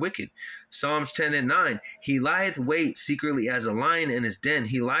were the wicked. Psalms 10:9. He lieth wait secretly as a lion in his den.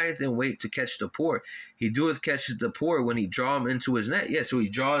 He lieth in wait to catch the poor. He doeth catch the poor when he draw them into his net. Yeah, so he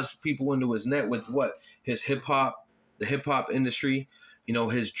draws people into his net with what? His hip hop. The hip hop industry,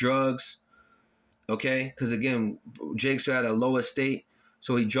 his drugs, okay? Because again, Jake's at a low estate,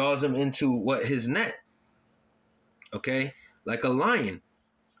 so he draws him into what his net, okay, like a lion.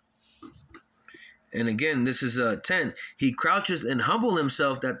 And again, this is 10. He croucheth and humble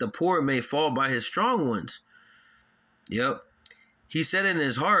himself that the poor may fall by his strong ones. Yep. He said in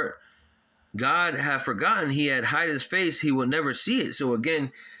his heart, God had forgotten, he had hide his face, he will never see it. So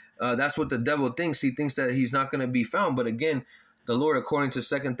again, that's what the devil thinks. He thinks that he's not going to be found. But again, the Lord, according to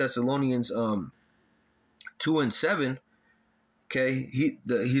 2 Thessalonians 2:7, okay,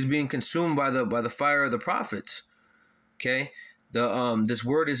 he's being consumed by the fire of the prophets. Okay, this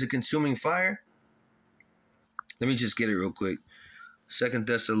word is a consuming fire. Let me just get it real quick. 2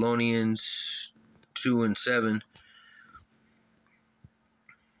 Thessalonians 2:7.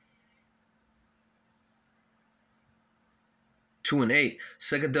 2:8.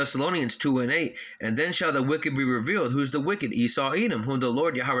 2 Thessalonians 2:8. And then shall the wicked be revealed. Who's the wicked? Esau, Edom, whom the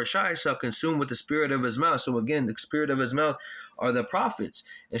Lord Yahweh shall consume with the spirit of his mouth. So again, the spirit of his mouth are the prophets,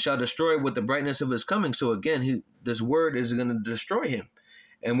 and shall destroy with the brightness of his coming. So again, this word is going to destroy him.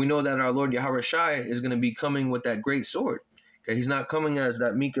 And we know that our Lord Yahweh is going to be coming with that great sword. Okay, he's not coming as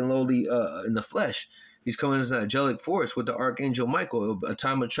that meek and lowly in the flesh. He's coming as an angelic force with the archangel Michael, a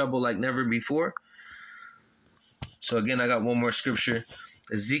time of trouble like never before. So again, I got one more scripture.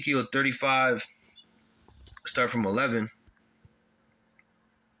 Ezekiel 35, start from 11.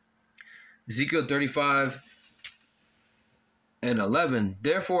 Ezekiel 35 and 11.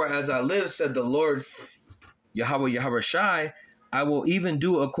 Therefore, as I live, said the Lord Yahweh Shai, I will even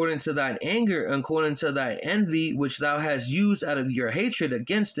do according to thine anger, according to thy envy, which thou hast used out of your hatred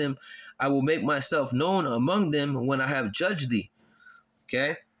against him. I will make myself known among them when I have judged thee.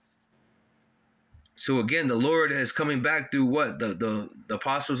 Okay? So again, the Lord is coming back through what? The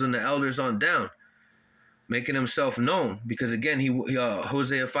apostles and the elders on down, making himself known. Because again,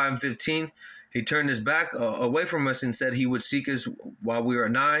 Hosea 5:15, he turned his back away from us and said he would seek us while we are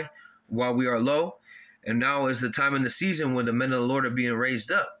nigh, while we are low. And now is the time in the season when the men of the Lord are being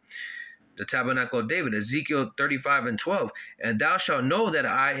raised up. The tabernacle of David, Ezekiel 35:12. And thou shalt know that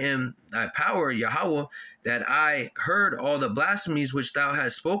I am thy power, Yahweh, that I heard all the blasphemies which thou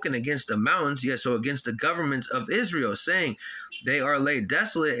hast spoken against the mountains, yes, so against the governments of Israel, saying, they are laid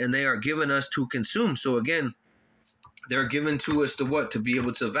desolate and they are given us to consume. So again, they're given to us to what? To be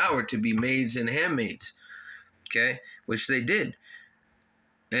able to devour, to be maids and handmaids, okay, which they did.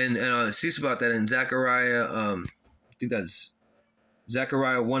 And it speaks about that in Zechariah, I think that's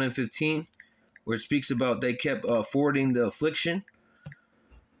Zechariah 1:15, where it speaks about they kept forwarding the affliction.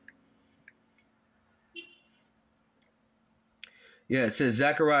 Yeah, it says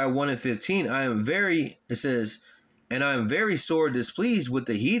Zechariah 1:15, and I am very sore displeased with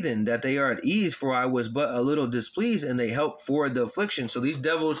the heathen, that they are at ease, for I was but a little displeased, and they helped forward the affliction. So these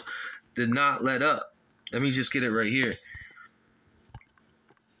devils did not let up. Let me just get it right here.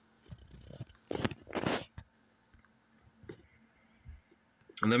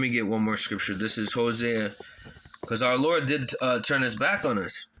 And let me get one more scripture. This is Hosea, because our Lord did turn his back on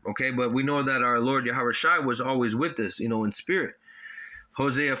us, okay? But we know that our Lord Yahweh Shai was always with us, in spirit.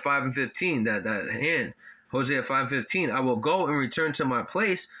 Hosea 5:15, that hand. Hosea 5:15, I will go and return to my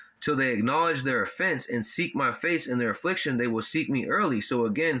place till they acknowledge their offense and seek my face in their affliction. They will seek me early. So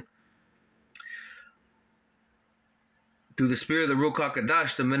again, through the spirit of the Ruach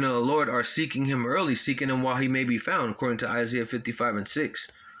HaKodesh, the men of the Lord are seeking him early, seeking him while he may be found, according to Isaiah 55:6.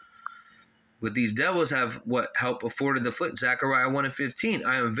 But these devils have what help afforded the afflict. Zechariah 1:15.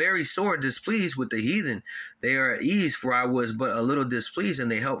 I am very sore displeased with the heathen. They are at ease, for I was but a little displeased,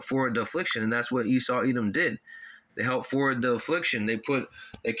 and they helped forward the affliction. And that's what Esau, Edom did. They helped forward the affliction. They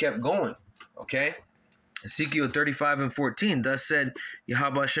kept going. Okay? Ezekiel 35:14. Thus said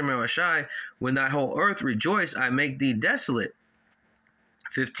Yahweh Shem Shai, when thy whole earth rejoice, I make thee desolate.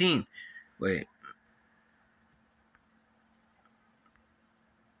 15. Wait.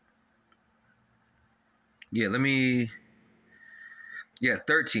 Yeah,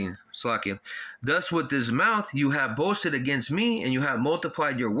 13, Slakia. Thus with this mouth you have boasted against me, and you have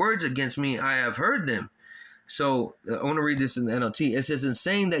multiplied your words against me. I have heard them. So I want to read this in the NLT. It says, in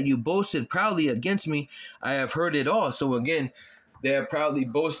saying that you boasted proudly against me, I have heard it all. So again, they have proudly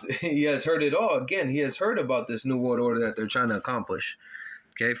boasted. He has heard it all. Again, he has heard about this new world order that they're trying to accomplish.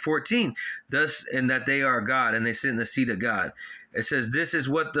 Okay, 14. Thus, and that they are God, and they sit in the seat of God. It says, this is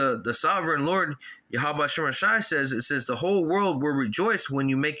what the sovereign Lord, Yahweh Shem Shai says. It says, the whole world will rejoice when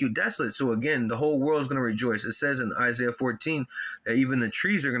you make you desolate. So again, the whole world is going to rejoice. It says in Isaiah 14 that even the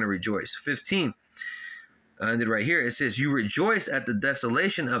trees are going to rejoice. 15. I ended right here. It says, you rejoice at the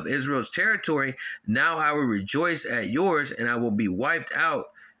desolation of Israel's territory. Now I will rejoice at yours, and I will be wiped out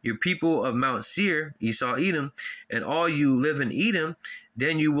your people of Mount Seir, Esau, Edom, and all you live in Edom.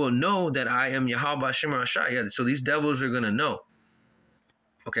 Then you will know that I am Yahweh Hashem Rashai. Yeah, so these devils are going to know,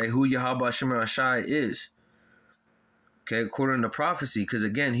 okay, who Yahweh Hashem Rashai is. Okay, according to prophecy, because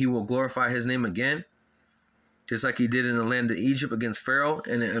again, he will glorify his name again, just like he did in the land of Egypt against Pharaoh.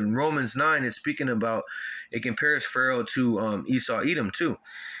 And in Romans 9, it's speaking about, it compares Pharaoh to Esau, Edom too.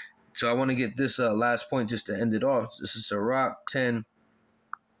 So I want to get this last point just to end it off. This is Sirach 10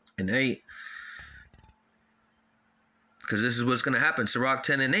 and 8. Because this is what's going to happen. Sirach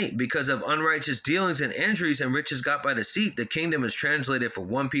 10 and 8. Because of unrighteous dealings and injuries and riches got by deceit, the kingdom is translated from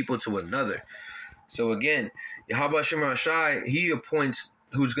one people to another. So again, Yahweh Hashem Rashai, he appoints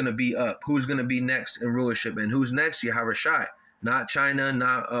who's going to be up, who's going to be next in rulership. And who's next? Yahweh Shai. Not China,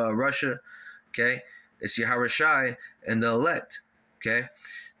 not Russia. Okay? It's Yahweh Shai and the elect. Okay?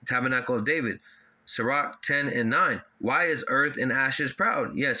 Tabernacle of David. Sirach 10 and 9. Why is earth and ashes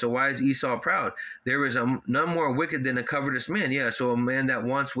proud? Yeah, so why is Esau proud? There is none more wicked than a covetous man. Yeah, so a man that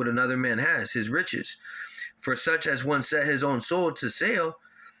wants what another man has, his riches. For such as one set his own soul to sale,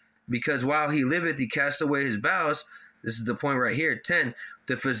 because while he liveth, he casts away his bowels. This is the point right here. 10.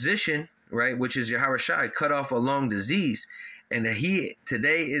 The physician, right, which is Yahweh Shai, cut off a long disease, and he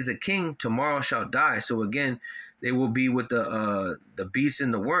today is a king, tomorrow shall die. So again, they will be with the beasts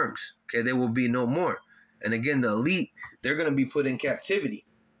and the worms. Okay, they will be no more. And again, the elite, they're going to be put in captivity.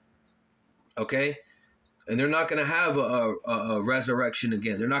 Okay, and they're not going to have a resurrection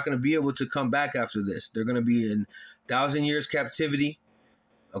again. They're not going to be able to come back after this. They're going to be in 1,000 years captivity.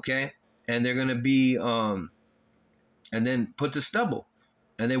 Okay, and they're going to be and then put to stubble,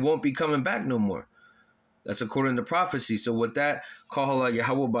 and they won't be coming back no more. That's according to prophecy. So with that, Kahala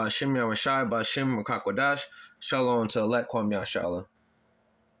Yahweh Ba'Shem Yahweh Shai Ba'Shem Makakwadash. Shalom to elect Kwam Yashala.